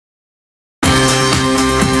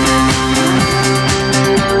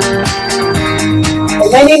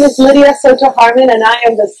My name is Lidia Soto-Harmon, and I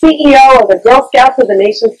am the CEO of the Girl Scouts of the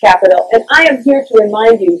nation's capital. And I am here to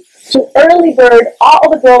remind you to early bird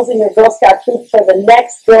all the girls in your Girl Scout troop for the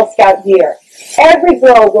next Girl Scout year. Every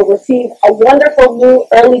girl will receive a wonderful new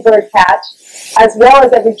early bird patch, as well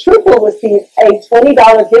as every troop will receive a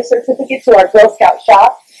 $20 gift certificate to our Girl Scout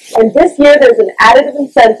shop. And this year there's an additive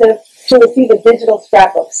incentive to receive a digital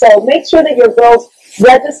scrapbook. So make sure that your girls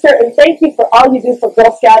register, and thank you for all you do for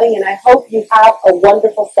Girl Scouting, and I hope you have a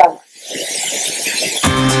wonderful summer.